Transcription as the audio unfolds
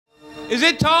Is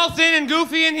it tall, thin, and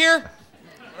goofy in here?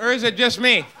 Or is it just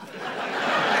me?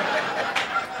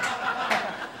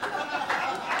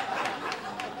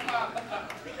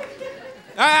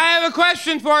 I have a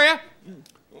question for you.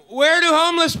 Where do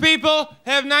homeless people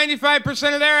have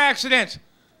 95% of their accidents?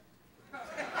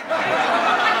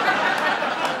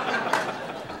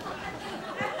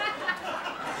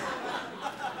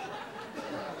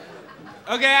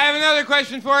 Okay, I have another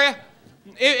question for you.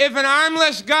 If an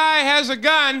armless guy has a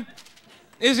gun,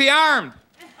 is he armed?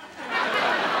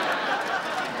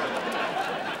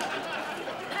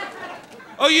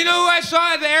 Oh, you know who I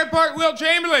saw at the airport? Wilt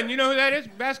Chamberlain. You know who that is?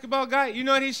 Basketball guy. You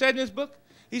know what he said in his book?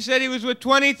 He said he was with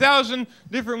 20,000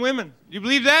 different women. You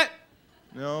believe that?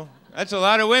 No. That's a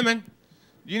lot of women.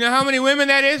 Do you know how many women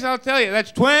that is? I'll tell you.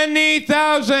 That's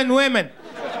 20,000 women.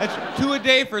 That's 2 a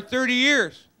day for 30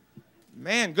 years.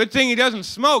 Man, good thing he doesn't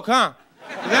smoke, huh?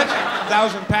 That's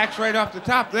 1,000 packs right off the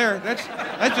top there. That's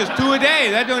just 2 a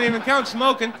day. That don't even count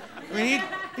smoking. I mean,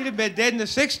 he'd have been dead in the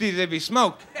 60s if he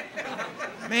smoked.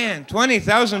 Man,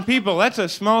 20,000 people, that's a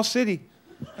small city.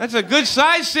 That's a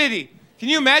good-sized city. Can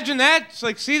you imagine that? It's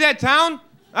like, see that town?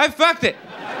 I fucked it.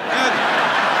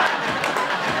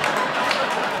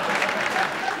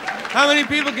 How many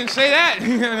people can say that?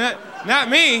 Not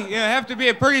me. You have to be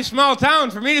a pretty small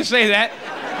town for me to say that.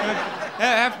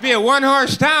 Have to be a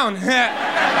one-horse town.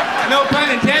 No pun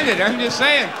intended. I'm just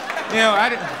saying. You know,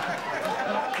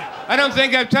 I don't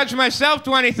think I've touched myself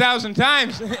 20,000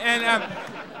 times. And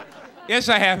yes,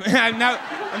 I have.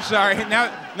 I'm sorry.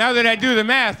 Now that I do the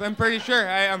math, I'm pretty sure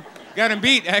I got him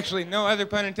beat. Actually, no other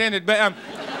pun intended. But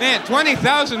man,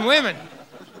 20,000 women.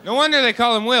 No wonder they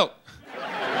call him Wilt.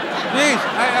 Jeez,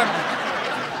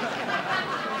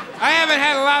 I haven't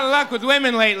had a lot of luck with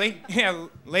women lately. Yeah,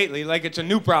 lately, like it's a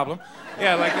new problem.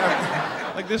 Yeah,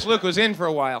 like this look was in for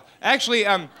a while. Actually,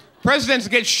 presidents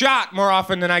get shot more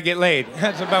often than I get laid.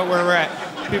 That's about where we're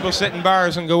at. People sit in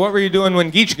bars and go, "What were you doing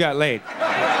when Geechy got laid?"